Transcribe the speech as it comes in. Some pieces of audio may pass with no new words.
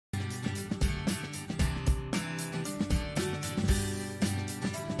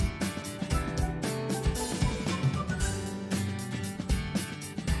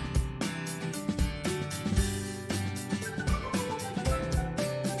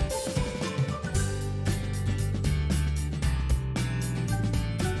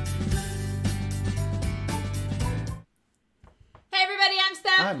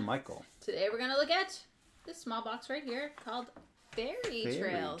I'm Michael. Today we're going to look at this small box right here called Fairy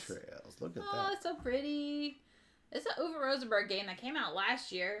Trails. Look at that. Oh, it's so pretty. It's an Uwe Rosenberg game that came out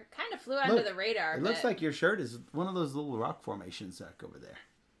last year. Kind of flew under the radar. It looks like your shirt is one of those little rock formations back over there.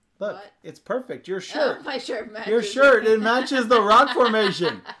 Look, what? It's perfect. Your shirt. Oh, my shirt matches. Your shirt, it matches the rock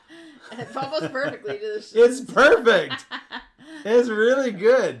formation. It's almost perfectly to the shirt. It's perfect. It's really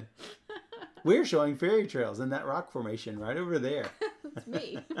good. We're showing fairy trails in that rock formation right over there. It's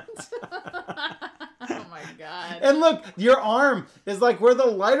me. Oh my god. And look, your arm is like where the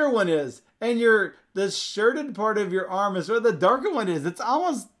lighter one is. And the shirted part of your arm is where the darker one is. It's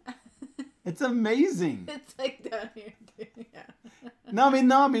amazing. It's like down here too. Yeah. No,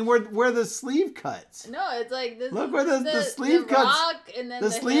 I mean where the sleeve cuts. No, it's like this. Look where the sleeve the cuts. Rock, and then the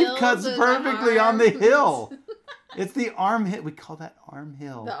sleeve cuts perfectly on the hill. It's the arm hill. We call that arm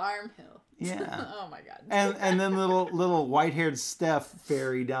hill. The arm hill. Yeah. Oh my god. And then little white-haired Steph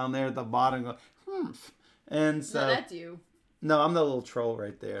fairy down there at the bottom go, And so no, that's you. No, I'm the little troll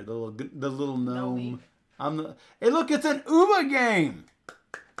right there. The little gnome. Hey, look, it's an Uwe game.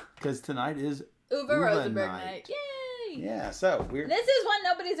 Because tonight is Uwe Rosenberg night. Yay! Yeah, so we're. This is one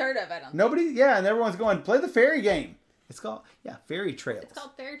nobody's heard of, I don't think. Nobody, yeah, and everyone's going, play the fairy game. It's called, Fairy Trails. It's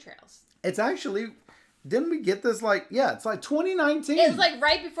called Fairy Trails. It's actually, didn't we get this it's like 2019. It was like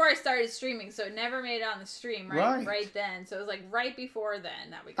right before I started streaming, so it never made it on the stream right then. So it was like right before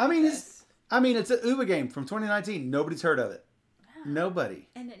then that we got this. It's an Uwe game from 2019. Nobody's heard of it. Nobody.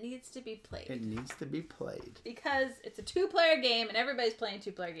 And it needs to be played. It needs to be played. Because it's a two-player game, and everybody's playing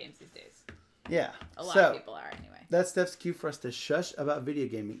two-player games these days. Yeah. A lot of people are, anyway. That's Steph's cue for us to shush about video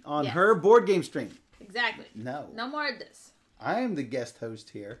gaming on her board game stream. Exactly. No. No more of this. I am the guest host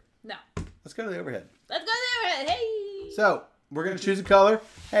here. No. Let's go to the overhead. Let's go to the overhead. Hey! So, we're going to choose a color.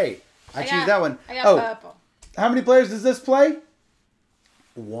 Hey, I choose that one. I got purple. How many players does this play?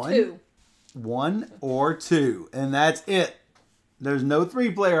 One. 2. 1 or 2. And that's it. There's no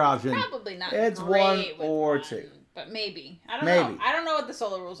 3-player option. Probably not. It's 1 or 2. But maybe. I don't know. I don't know what the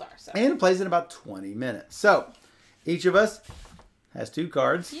solo rules are. So. And it plays in about 20 minutes. So, each of us has 2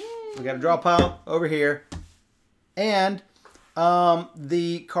 cards. Yay. We got a draw pile over here. And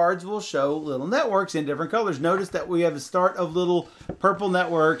the cards will show little networks in different colors. Notice that we have a start of little purple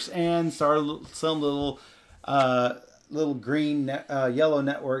networks and start of some little green, yellow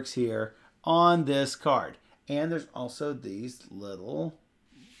networks here on this card. And there's also these little,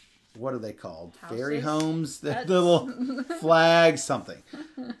 what are they called? Houses? Fairy homes? The little flags, something.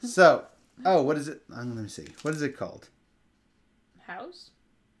 So, what is it? Let me see. What is it called? House?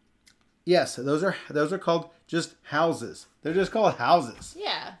 Yes, those are called just houses. They're just called houses.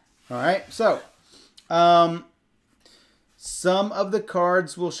 Yeah. All right. So, some of the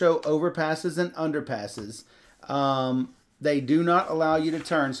cards will show overpasses and underpasses. They do not allow you to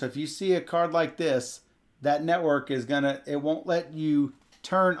turn. So if you see a card like this, that network it won't let you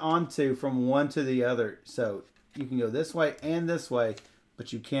turn onto from one to the other. So you can go this way and this way,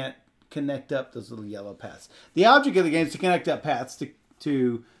 but you can't connect up those little yellow paths. The object of the game is to connect up paths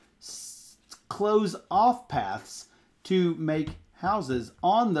to close off paths to make houses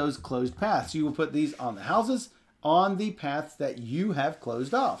on those closed paths. You will put these on the houses on the paths that you have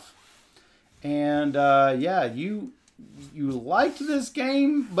closed off. And you liked this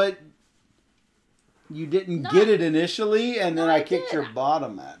game, but you didn't get it initially, and then I kicked your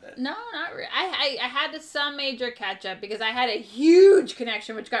bottom at it. No, not really. I had some major catch up because I had a huge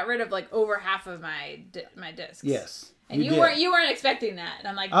connection, which got rid of like over half of my discs. Yes, and you weren't expecting that, and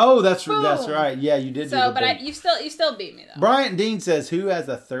I'm like, oh, that's right. Yeah, you did. So, but you still beat me though. Brian Dean says, "Who has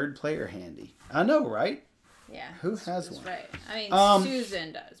a 3rd player handy?" I know, right? Yeah. Who has one? Right. I mean,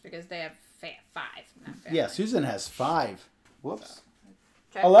 Susan does because they have 5. Yeah, Susan has 5. Whoops.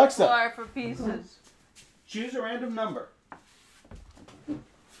 So, Alexa. 4 for pieces. Choose a random number. Here's a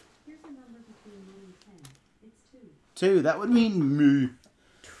number between 1 and 10. It's 2. 2. That would mean me.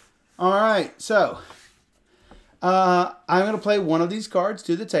 All right. So, I'm going to play one of these cards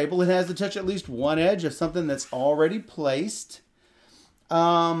to the table. It has to touch at least one edge of something that's already placed.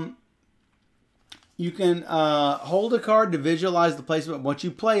 You can hold a card to visualize the placement. Once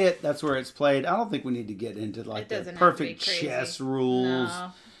you play it, that's where it's played. I don't think we need to get into like the perfect chess rules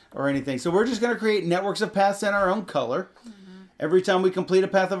or anything. So we're just going to create networks of paths in our own color. Mm-hmm. Every time we complete a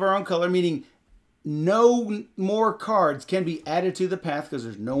path of our own color, meaning no more cards can be added to the path because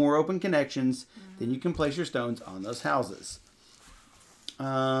there's no more open connections, then you can place your stones on those houses.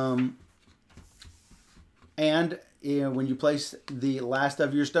 And when you place the last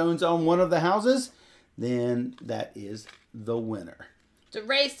of your stones on one of the houses, then that is the winner. It's a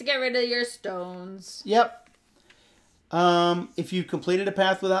race to get rid of your stones. Yep. If you completed a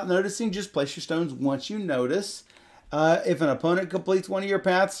path without noticing, just place your stones once you notice. If an opponent completes one of your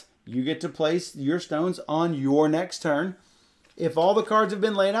paths, you get to place your stones on your next turn. If all the cards have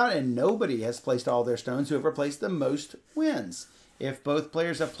been laid out and nobody has placed all their stones, whoever placed the most wins. If both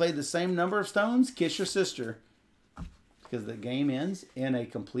players have played the same number of stones, kiss your sister. Because the game ends in a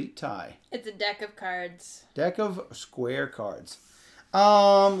complete tie. It's a deck of cards. Deck of square cards.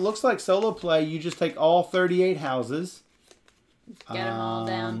 Looks like solo play. You just take all 38 houses. Get them all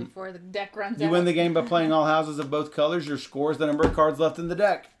down before the deck runs out. You win the game by playing all houses of both colors. Your score is the number of cards left in the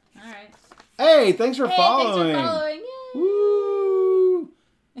deck. All right. Hey, thanks for following. Thanks for following. Yay. Woo!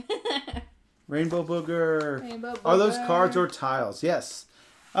 Rainbow booger. Rainbow Are those booger. cards or tiles? Yes.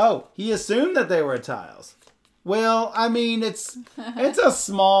 Oh, he assumed that they were tiles. Well, I mean, it's a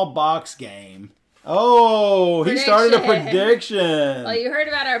small box game. Oh, he started a prediction. Well, you heard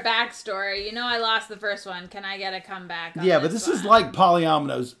about our backstory. You know I lost the first one. Can I get a comeback on Yeah, but this is like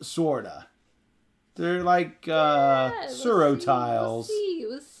polyominoes, sorta. They're like Suro tiles.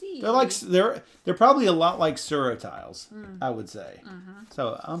 We'll see. They're like they're probably a lot like Suro tiles, I would say.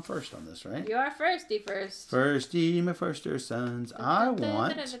 So I'm first on this, right? You are firsty first. Firsty, my firster sons. I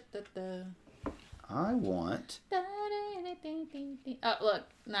want. Oh, look.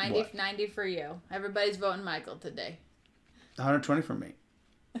 90 for you. Everybody's voting Michael today. 120 for me.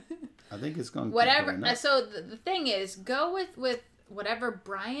 I think it's going to Whatever. So the thing is, go with whatever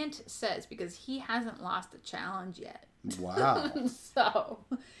Bryant says, because he hasn't lost a challenge yet. Wow. So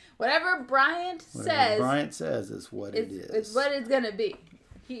whatever Bryant says. Bryant says is what it is. It's what it's going to be.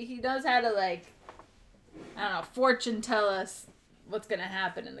 He knows how to, like, I don't know, fortune tell us what's going to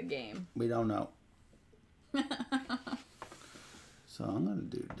happen in the game. We don't know. So I'm going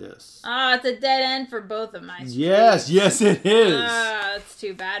to do this. Oh, it's a dead end for both of my streets. Yes, it is. That's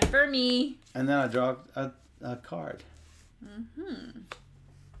too bad for me. And then I draw a card.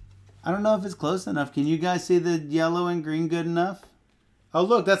 I don't know if it's close enough. Can you guys see the yellow and green good enough? Oh,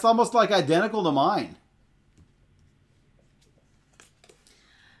 look, that's almost like identical to mine.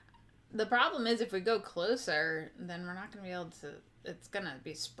 The problem is if we go closer, then we're not going to be able to... It's going to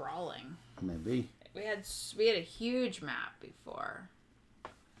be sprawling. Maybe. We had a huge map before.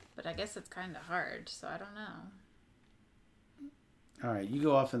 But I guess it's kind of hard, so I don't know. All right, you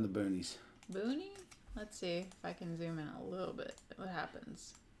go off in the boonies. Booney? Let's see if I can zoom in a little bit. What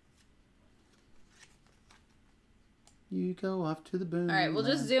happens? You go off to the boonies. All right, we'll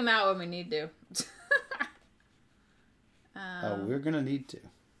just zoom out when we need to. Oh, we're going to need to.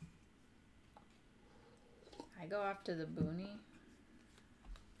 I go off to the booney.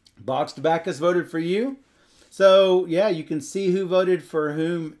 Box Tobacco voted for you. So, yeah, you can see who voted for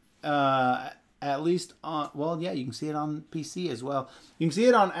whom, at least on, well, yeah, you can see it on PC as well. You can see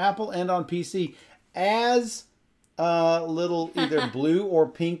it on Apple and on PC as little either blue or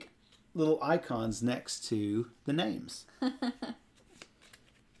pink little icons next to the names.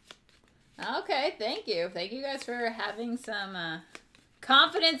 Okay, thank you. Thank you guys for having some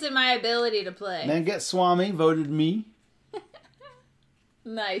confidence in my ability to play. Then Get Swami voted me.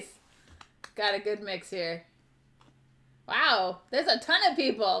 Nice. Got a good mix here. Wow, there's a ton of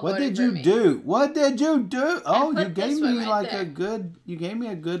people. What did you do? What did you do? Oh, you gave me right like there. a good. You gave me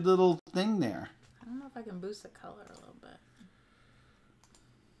a good little thing there. I don't know if I can boost the color a little bit.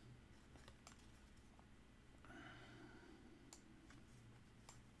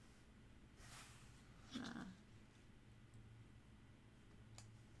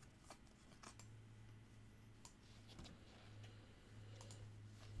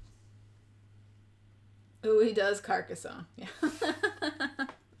 Ooh, he does Carcassonne. Yeah.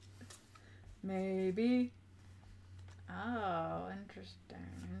 Maybe. Oh, interesting.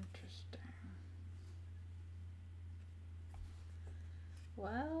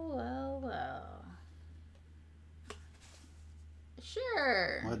 Well.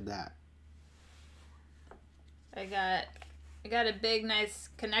 Sure. What that? I got a big, nice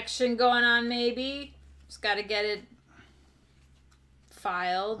connection going on, maybe. Just got to get it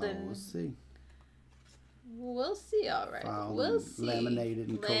filed and... We'll see. We'll see, all right. Filed We'll and see. laminated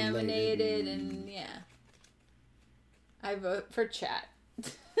and laminated and yeah. I vote for chat.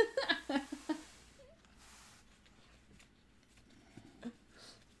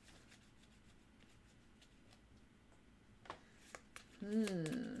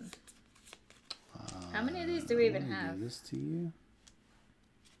 How many of these do we even have? Do this to you.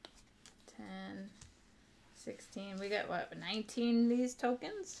 10, 16. We got what? 19 of these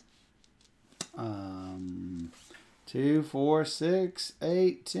tokens? 2, 4, 6,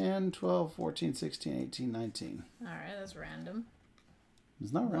 8, 10, 12, 14, 16, 18, 19. All right, that's random.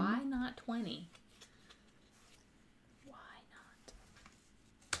 It's not random. Why not 20?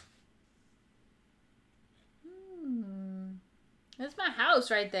 That's my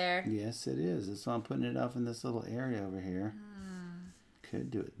house right there. Yes, it is. That's why I'm putting it off in this little area over here. Could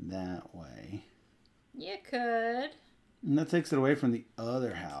do it that way. You could. And that takes it away from the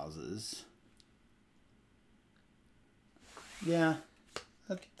other houses. Yeah,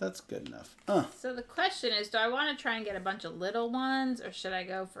 that's good enough. So the question is, do I want to try and get a bunch of little ones, or should I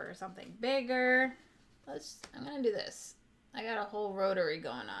go for something bigger? I'm going to do this. I got a whole rotary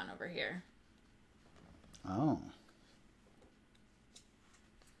going on over here. Oh.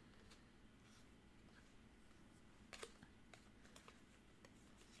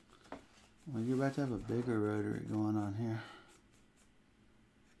 Well, you're about to have a bigger rotary going on here.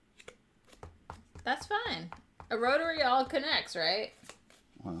 That's fine. A rotary all connects, right?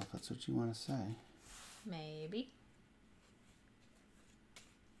 Well, if that's what you want to say. Maybe.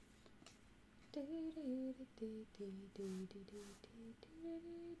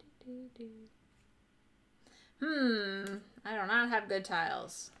 I do not have good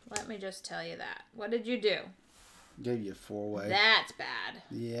tiles. Let me just tell you that. What did you do? Gave you a 4-way. That's bad.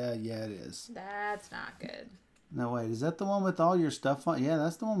 Yeah, it is. That's not good. No, wait. Is that the one with all your stuff on? Yeah,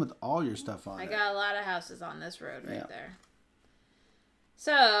 that's the one with all your stuff on I it. got a lot of houses on this road right there.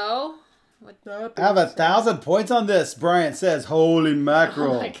 So, I have 1,000 points on this. Bryant says, holy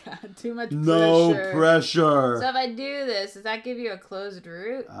mackerel. Oh my god, too much pressure. No pressure. So if I do this, does that give you a closed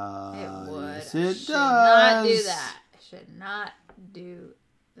route? It would. Yes, I it should does. not do that. I should not do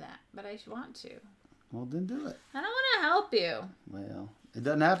that. But I want to. Well, then do it. I don't want to help you. Well, it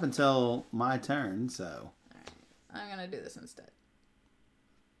doesn't happen until my turn, so. Alright. I'm going to do this instead.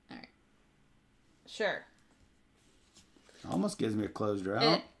 Alright. Sure. Almost gives me a closed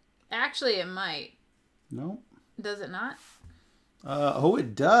route. Actually, it might. Nope. Does it not? Oh,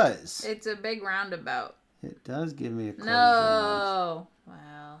 it does. It's a big roundabout. It does give me a closed route. No.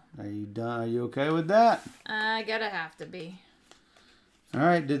 Well. Are you done? Are you okay with that? I gotta have to be. All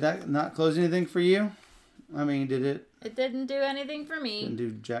right. Did that not close anything for you? I mean, did it? It didn't do anything for me. Didn't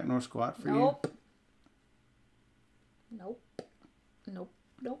do jack nor squat for Nope. Nope. Nope.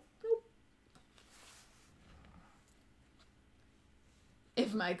 Nope. Nope.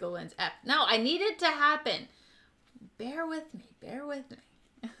 If Michael wins F. No, I need it to happen. Bear with me. Bear with me.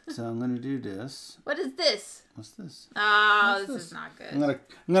 you? So I'm gonna do this. What is this? What's this? Oh, What's this is not good.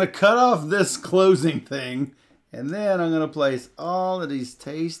 I'm gonna cut off this closing thing, and then I'm gonna place all of these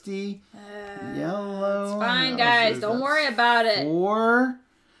tasty yellow. It's fine, guys. Don't worry about it. 4.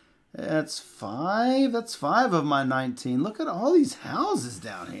 That's 5. That's 5 of my 19. Look at all these houses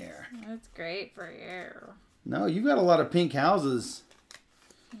down here. That's great for you. No, you've got a lot of pink houses.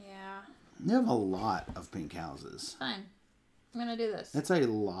 Yeah. You have a lot of pink houses. Fine. I'm gonna do this. That's a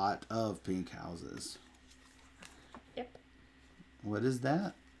lot of pink houses. Yep. What is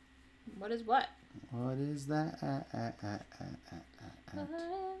that? What is what? What is that?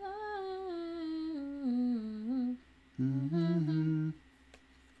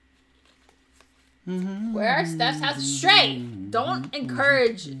 Where are Steph's house? Straight! Don't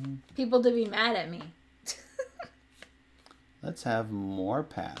encourage people to be mad at me. Let's have more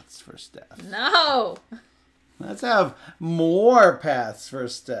paths for Steph. No! Let's have more paths for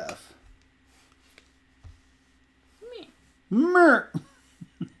Steph. Me. Mer.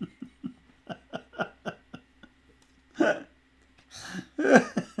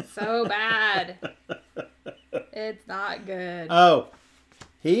 So bad. It's not good. Oh,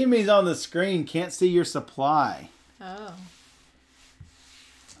 he means on the screen can't see your supply. Oh.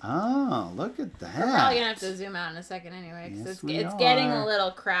 Oh, look at that. We're probably going to have to zoom out in a second anyway, because Yes, it's we getting are. a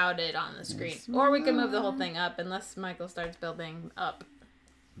little crowded on the screen. Yes, we Or we can move the are. whole thing up, unless Michael starts building up.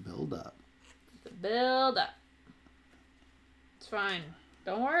 Build up. Build up. It's fine.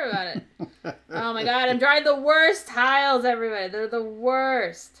 Don't worry about it. Oh my god, I'm drawing the worst tiles, everybody. They're the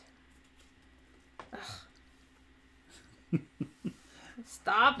worst. Ugh.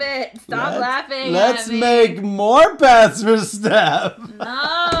 Stop it. Stop laughing Let's at me. make more paths for Steph.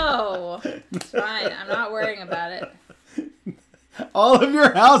 No. It's fine. I'm not worrying about it. All of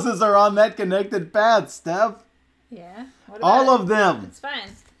your houses are on that connected path, Steph. Yeah. What about All it? of them. It's fine.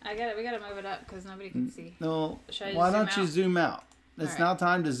 We gotta move it up because nobody can see. No. Should I Why zoom don't you out? zoom out? It's All now right.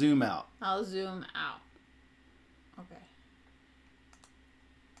 time to zoom out. I'll zoom out. Okay.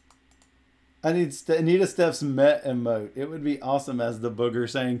 I need a Steph's meh emote. It would be awesome as the booger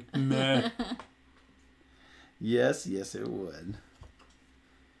saying meh. Yes, it would.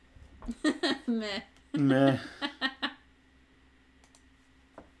 Meh. Meh.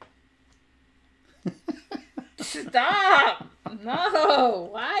 Stop! No!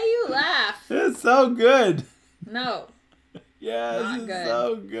 Why you laugh? It's so good. No. Yes, Not it's good.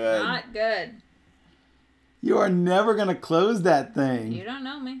 so good. Not good. You are never going to close that thing. You don't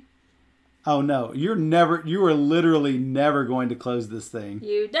know me. Oh, no. You are literally never going to close this thing.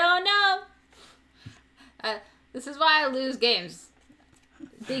 You don't know. This is why I lose games.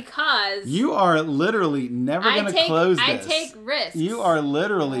 Because... You are literally never going to close this. I take risks. You are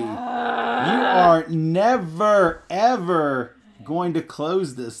literally... You are never, ever going to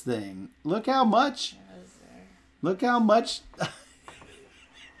close this thing. Look how much... Look how much...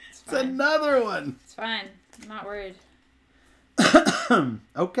 It's another one. It's fine. I'm not worried. Okay.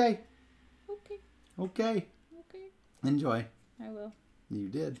 Okay. Okay. Okay. Enjoy. I will. You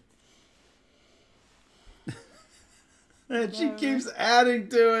did. And she keeps adding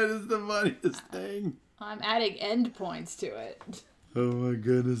to it. It's the funniest thing. I'm adding end points to it. Oh my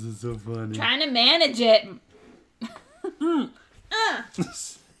goodness, it's so funny. Trying to manage it.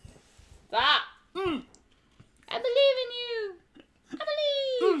 Stop. I believe in you. I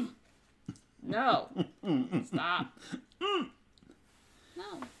believe. No. Stop.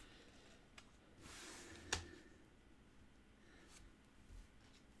 No.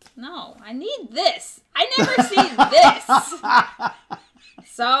 No, I need this. I never see this.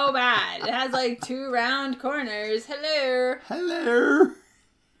 So bad. It has like 2 round corners. Hello. Hello.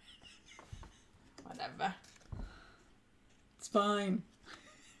 Whatever. It's fine.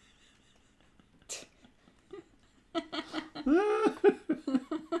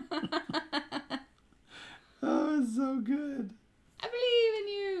 Oh, it's so good. I believe in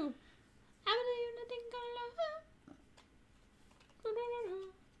you. I believe nothing gonna love.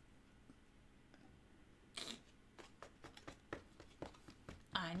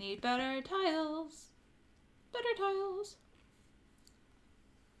 I need better tiles. Better tiles.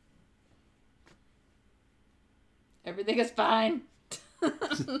 Everything is fine.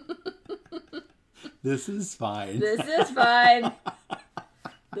 This is fine. This is fine.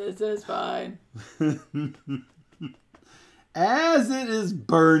 This is fine. As it is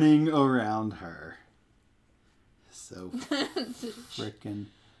burning around her. So frickin'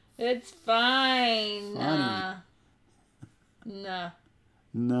 It's fine. funny. Nah.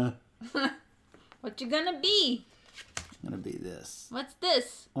 Nah. What you gonna be? I'm gonna be this. What's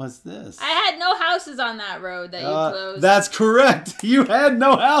this? What's this? I had no houses on that road that you closed. That's correct. You had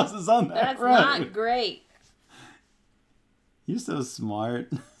no houses on that road. That's not great. You're so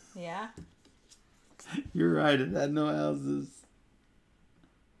smart. Yeah. You're right. It had no houses.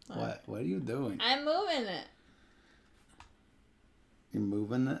 What? What are you doing? I'm moving it. You're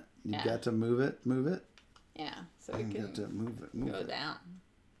moving it? You Yeah. got to move it? Move it? Yeah. So You it got to can move it. Move go it. down.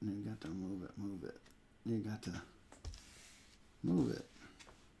 You got to move it. Move it. You got to move it.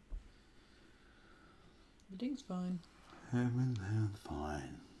 Everything's fine. Everything's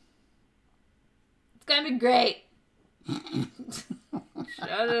fine. It's gonna be great.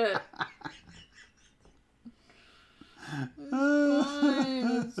 Shut it. It's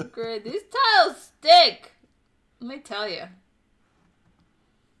fine. It's great. These tiles stick. Let me tell you.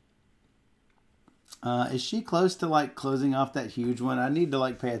 Is she close to like closing off that huge one? I need to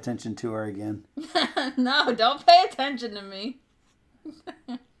like pay attention to her again. No, don't pay attention to me.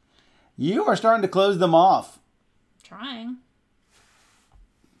 You are starting to close them off. Trying.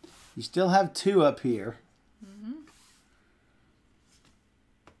 You still have 2 up here. Mm-hmm.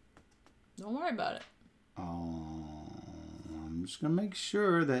 Don't worry about it. Oh, I'm just gonna make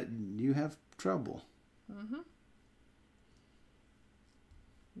sure that you have trouble. Mm-hmm.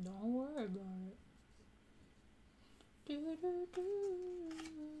 Don't worry about it.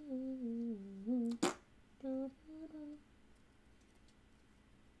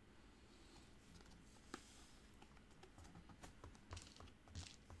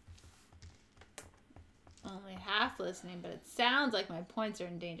 Only half listening, but it sounds like my points are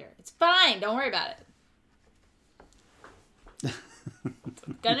in danger. It's fine. Don't worry about it. It's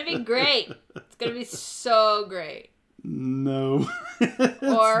gonna be great. It's gonna be so great. No.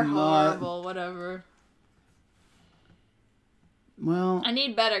 Or horrible, whatever. Well, I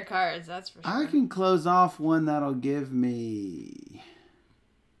need better cards, that's for sure. I can close off one that'll give me...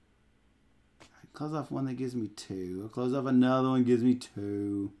 I close off one that gives me 2. I'll close off another one that gives me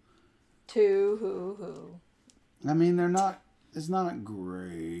 2. 2 who. I mean, they're not... It's not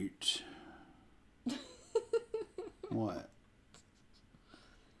great. What?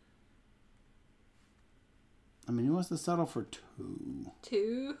 I mean, who wants to settle for 2?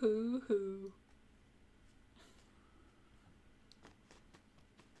 2 who.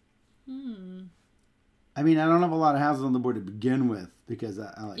 I mean, I don't have a lot of houses on the board to begin with because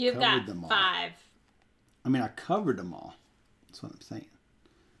I like You've covered got them all. 5. I mean, I covered them all. That's what I'm saying.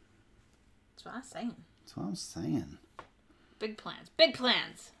 That's what I'm saying. That's what I'm saying. Big plans. Big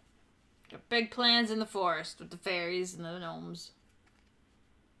plans. Got big plans in the forest with the fairies and the gnomes.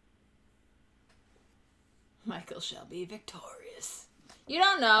 Michael shall be victorious. You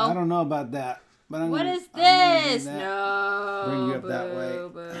don't know. I don't know about that. But What is I'm gonna do this? that. No. Bring you up that way. Boo,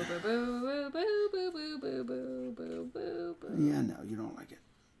 boo, boo, boo, boo, boo, boo, boo, boo, boo, boo. Yeah, no, you don't like it.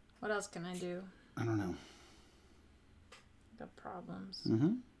 What else can I do? I don't know. Got problems.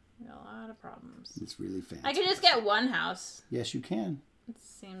 Mm-hmm. Got a lot of problems. It's really fancy. I could just get one house. Yes, you can. It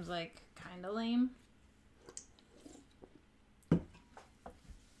seems like kind of lame.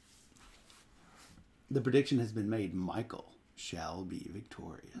 The prediction has been made. Michael shall be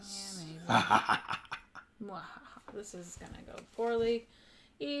victorious. Yeah, maybe. This is going to go poorly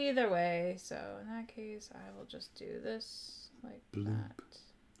either way. So in that case, I will just do this like that.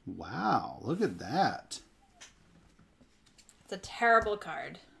 Wow, look at that. It's a terrible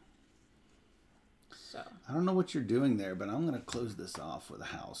card. So. I don't know what you're doing there, but I'm going to close this off with a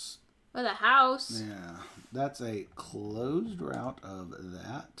house. With a house? Yeah, that's a closed route of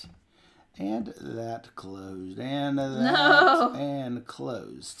that. And that closed. And that. And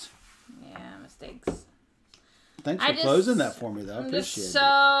closed. Yeah, mistakes. Thanks for closing that for me, though. I I'm appreciate just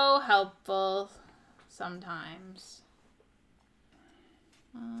so helpful sometimes.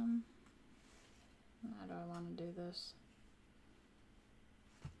 How do I want to do this?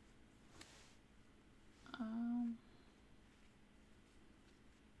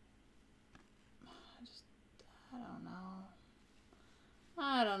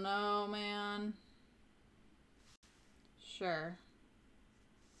 I don't know, man. Sure.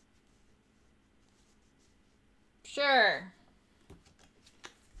 Sure.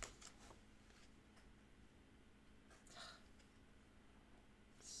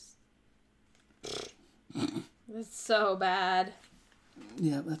 This is so bad.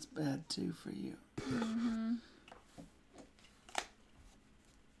 Yeah, that's bad too for you. Mm-hmm.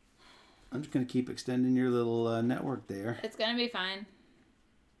 I'm just going to keep extending your little network there. It's going to be fine.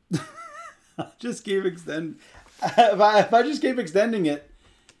 Just keep extending. If I just keep extending it.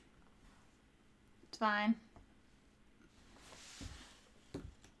 It's fine.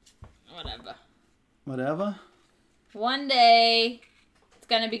 Whatever. Whatever? One day, it's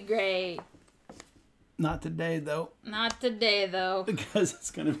going to be great. Not today, though. Not today, though. Because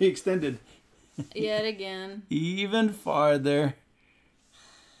it's going to be extended. Yet again. Even farther.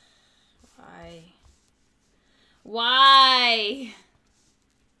 Why? Why?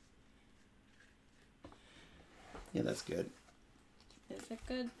 Yeah, that's good. Is it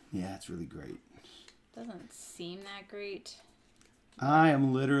good? Yeah, it's really great. Doesn't seem that great. I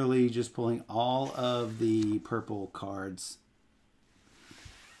am literally just pulling all of the purple cards.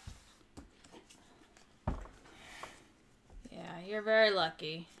 Yeah, you're very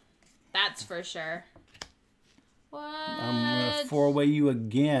lucky. That's for sure. What? I'm going to four-way you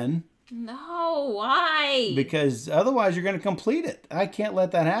again. No, why? Because otherwise you're going to complete it. I can't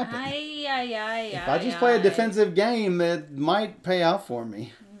let that happen. If I just play a defensive game, it might pay out for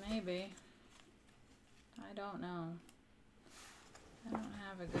me. Maybe. I don't know. I don't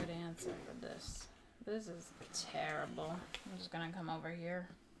have a good answer for this. This is terrible. I'm just going to come over here.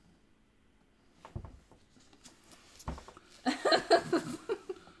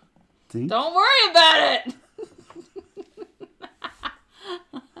 See? Don't worry about it!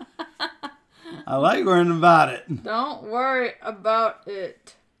 I like worrying about it. Don't worry about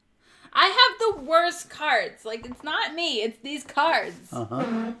it. I have the worst cards. Like, it's not me. It's these cards.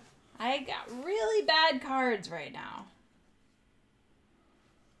 Uh-huh. I got really bad cards right now.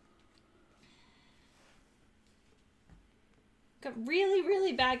 Got really,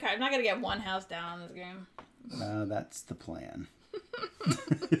 really bad cards. I'm not going to get one house down on this game. That's the plan.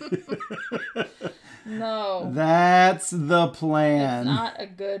 No. That's the plan. It's not a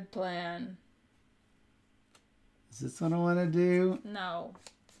good plan. Is this what I want to do? No.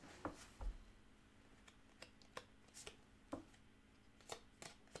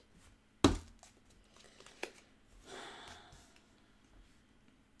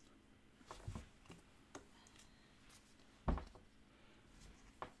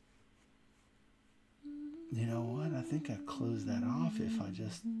 You know what? I think I closed that off if I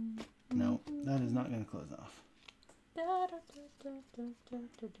just... No, that is not going to close off.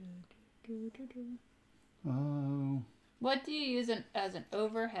 Oh. What do you use as an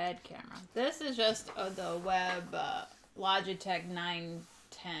overhead camera? This is just the web Logitech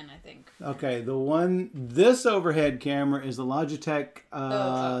 910, I think. Okay, this overhead camera is the Logitech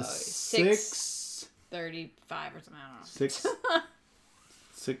 635 or something, I don't know.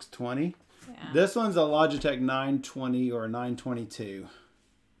 620. Yeah. This one's a Logitech 920 or 922.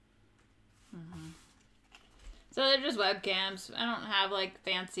 So they're just webcams. I don't have like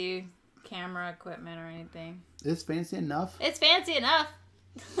fancy camera equipment or anything. It's fancy enough. It's fancy enough.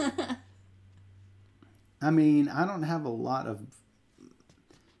 I mean, I don't have a lot of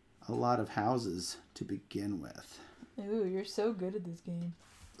houses to begin with. Ooh, you're so good at this game.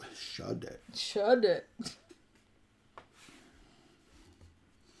 Shut it. Shut it.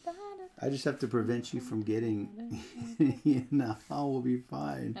 I just have to prevent you from getting, all will be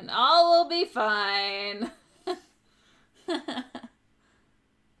fine. And all will be fine.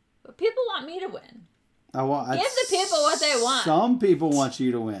 But people want me to win. Give the people what they want. Some people want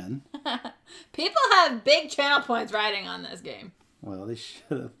you to win. People have big channel points riding on this game. Well, they should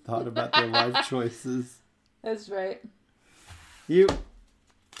have thought about their life choices. That's right. You.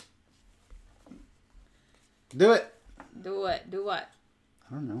 Do it. Do it. Do what?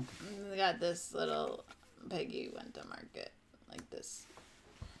 I don't know. We got this little piggy went to market like this.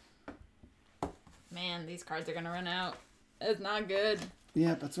 Man, these cards are going to run out. It's not good.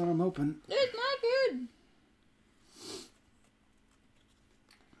 Yeah, that's what I'm hoping. It's not good.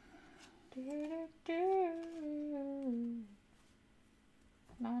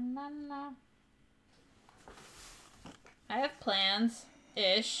 Na, na, na. I have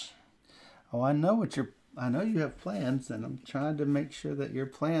plans-ish. Oh, I know you have plans, and I'm trying to make sure that your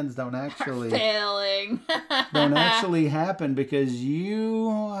plans don't actually Failing. don't actually happen, because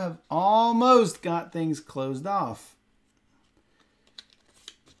you have almost got things closed off.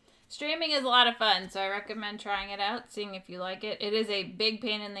 Streaming is a lot of fun, so I recommend trying it out, seeing if you like it. It is a big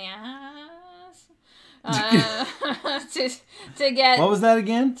pain in the ass to get. What was that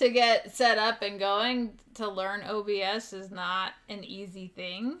again? To get set up and going. To learn OBS is not an easy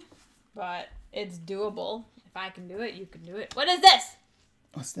thing, but it's doable. If I can do it, you can do it. What is this?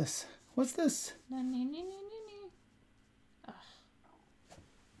 What's this? What's this? Ugh.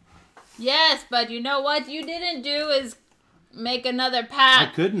 Yes, but you know what you didn't do is make another pack.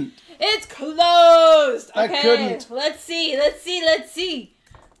 I couldn't. It's closed. Okay, I couldn't. Let's see.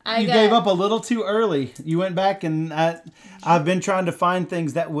 You gave up a little too early. You went back, and I've been trying to find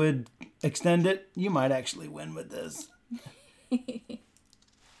things that would extend it. You might actually win with this.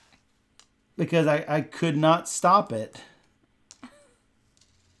 Because I could not stop it.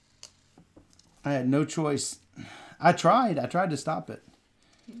 I had no choice. I tried to stop it.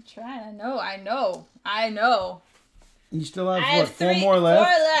 You tried. I know. You still have, I have four more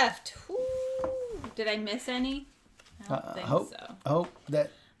left? 4 left. Woo. Did I miss any? I don't think so. Hope that...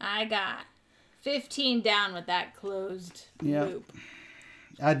 I got 15 down with that closed loop.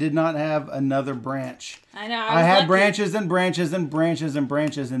 I did not have another branch. I know. I had branches and branches and branches and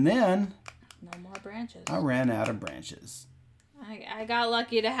branches, and then... No more branches. I ran out of branches. I got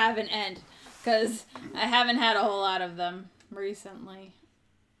lucky to have an end, because I haven't had a whole lot of them recently.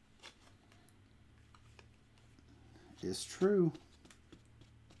 It's true.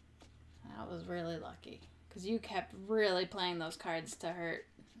 I was really lucky, because you kept really playing those cards to hurt.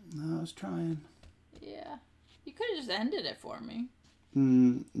 No, I was trying. Yeah. You could have just ended it for me.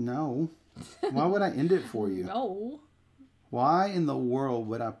 No. Why would I end it for you? No. Why in the world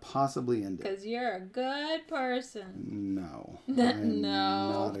would I possibly end it? Because you're a good person. No. I'm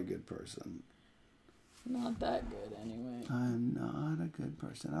No. not a good person. Not that good, anyway. I'm not a good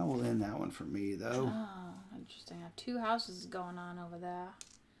person. I will end that one for me, though. Oh, interesting. I have 2 houses going on over there.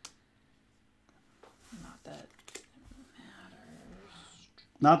 Not that it matters.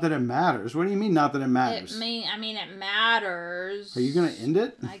 Not that it matters. What do you mean, not that it matters? I mean, it matters. Are you going to end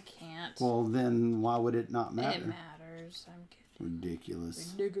it? I can't. Well, then why would it not matter? It matters. I'm kidding.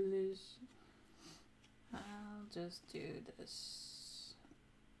 Ridiculous. I'll just do this.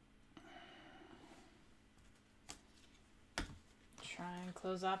 Try and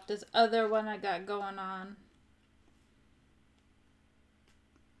close off this other one I got going on.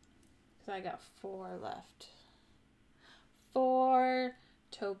 Because I got 4 left. 4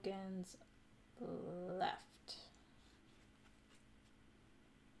 tokens left.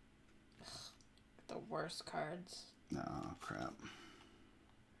 Ugh, the worst cards. Oh, crap.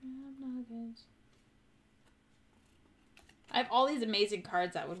 I have all these amazing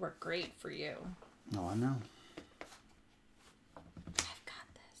cards that would work great for you. Oh, I know. I've got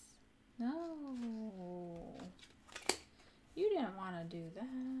this. No. You didn't want to do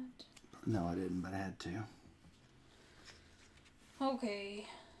that. No, I didn't, but I had to. Okay.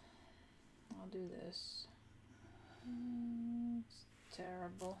 I'll do this. It's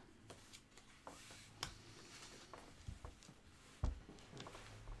terrible.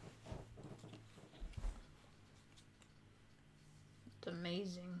 It's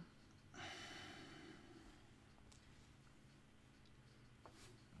amazing.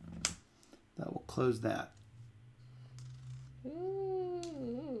 That will close that.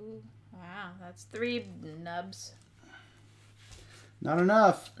 Ooh. That's 3 nubs. Not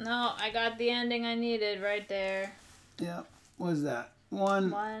enough. No, I got the ending I needed right there. Yeah. What is that? 1,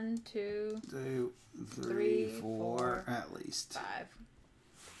 1, 2, 2, 3, three, 4, four, at least. 5.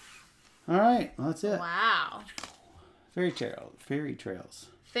 All right. Well, that's it. Wow. Fairy trails. Fairy trails.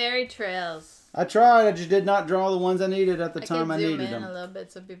 Fairy trails. I tried. I just did not draw the ones I needed at the I time can I zoom needed in them. a little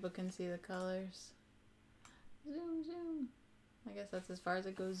bit so people can see the colors. Zoom, zoom. I guess that's as far as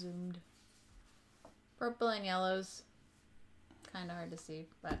it goes zoomed. Purple and yellows. Kind of hard to see,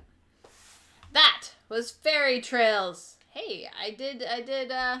 but that was fairy trails. Hey, I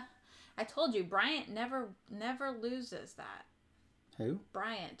told you, Bryant never loses that. Who?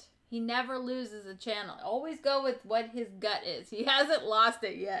 Bryant. He never loses a channel. Always go with what his gut is. He hasn't lost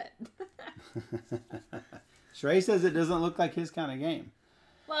it yet. Shrey says it doesn't look like his kind of game.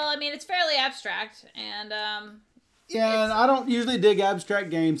 Well, I mean, it's fairly abstract, and Yeah, and I don't usually dig abstract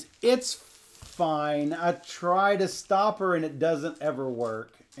games. It's fine. I try to stop her, and it doesn't ever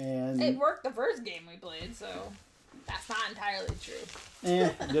work. And it worked the first game we played, so that's not entirely true.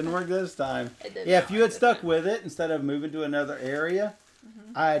 it didn't work this time. It did Yeah, not if you work had this stuck time. with it instead of moving to another area,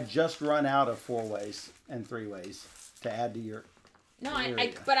 I had just run out of 4-ways and 3-ways to add to your. No,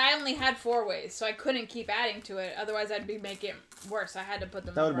 area. but I only had 4 ways, so I couldn't keep adding to it. Otherwise, I'd be making it worse. I had to put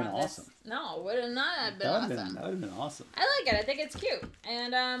them. That would've over been on this. awesome. No, it would have not been That would awesome. have been awesome. I like it. I think it's cute,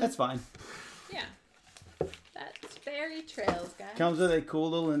 and That's fine. yeah, that's fairy trails, guys. Comes with a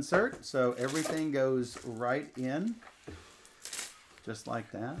cool little insert, so everything goes right in, just like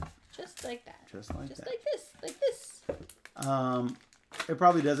that. Just like that. Just like Just that. like this. Like this. It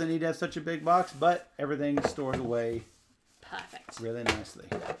probably doesn't need to have such a big box, but everything is stored away Perfect. really nicely.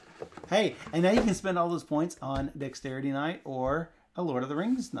 Hey, and now you can spend all those points on Dexterity Night or a Lord of the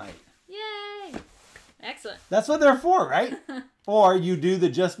Rings night. Yay! Excellent. That's what they're for, right? Or you do the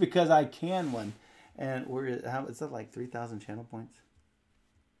just because I can one. And is that like 3,000 channel points?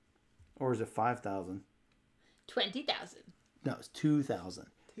 Or is it 5,000? 20,000. No, it's 2,000.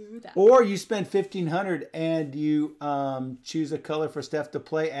 2,000. Or you spend 1,500 and you choose a color for Steph to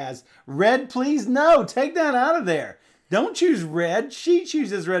play as. Red, please? No, take that out of there. Don't choose red. She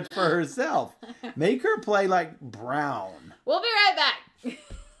chooses red for herself. Make her play like brown. We'll be right back.